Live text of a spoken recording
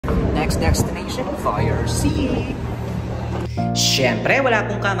next destination, Feuersee. Siyempre, wala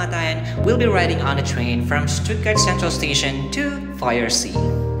pong kamatayan, we'll be riding on a train from Stuttgart Central Station to Feuersee.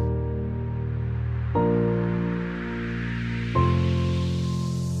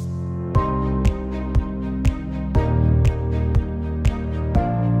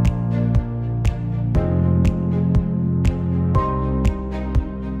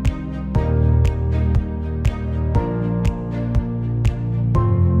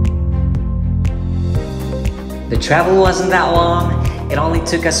 The travel wasn't that long. It only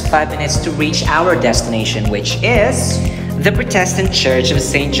took us 5 minutes to reach our destination, which is the Protestant Church of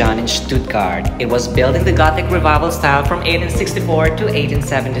St. John in Stuttgart. It was built in the Gothic Revival style from 1864 to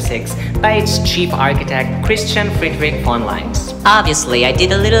 1876 by its chief architect, Christian Friedrich von Leins. Obviously, I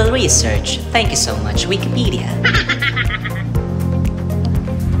did a little research. Thank you so much, Wikipedia.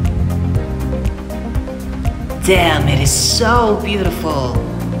 Damn, it is so beautiful!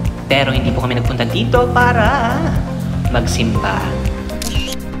 Pero hindi po kami nagpunta dito para magsimba.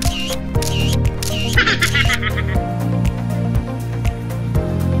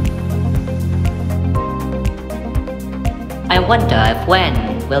 I wonder if when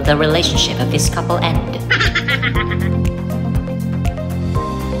will the relationship of this couple end?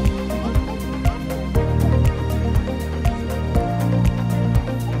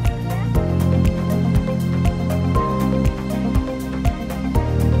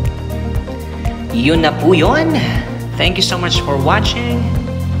 Yun na po yun. Thank you so much for watching.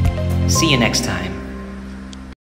 See you next time.